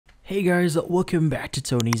Hey guys, welcome back to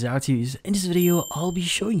Tony's How To's. In this video, I'll be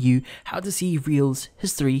showing you how to see Reels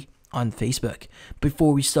history on Facebook.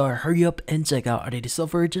 Before we start, hurry up and check out our latest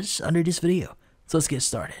software just under this video. So let's get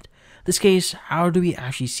started. In this case, how do we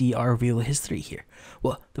actually see our Reel history here?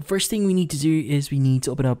 Well, the first thing we need to do is we need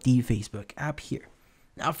to open up the Facebook app here.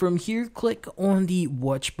 Now from here, click on the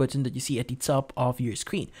watch button that you see at the top of your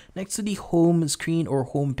screen, next to the home screen or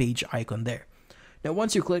home page icon there. Now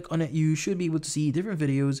once you click on it, you should be able to see different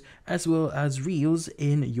videos as well as Reels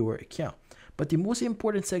in your account. But the most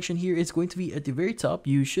important section here is going to be at the very top.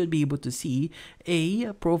 You should be able to see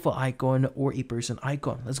a profile icon or a person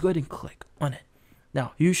icon. Let's go ahead and click on it.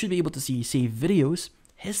 Now you should be able to see save videos,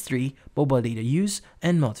 history, mobile data use,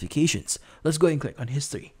 and notifications. Let's go ahead and click on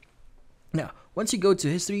history. Now, once you go to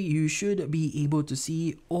history, you should be able to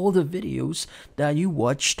see all the videos that you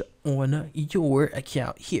watched on your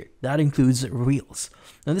account here. That includes Reels.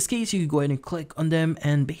 In this case, you can go ahead and click on them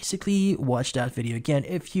and basically watch that video again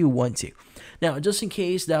if you want to. Now, just in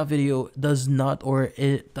case that video does not or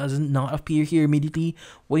it does not appear here immediately,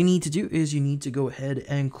 what you need to do is you need to go ahead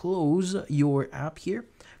and close your app here.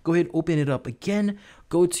 Go ahead, open it up again,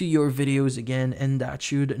 go to your videos again, and that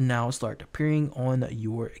should now start appearing on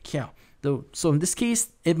your account. So in this case,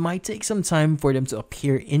 it might take some time for them to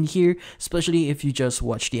appear in here, especially if you just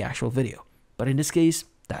watch the actual video. But in this case,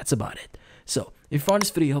 that's about it. So if you found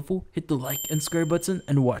this video helpful, hit the like and subscribe button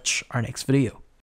and watch our next video.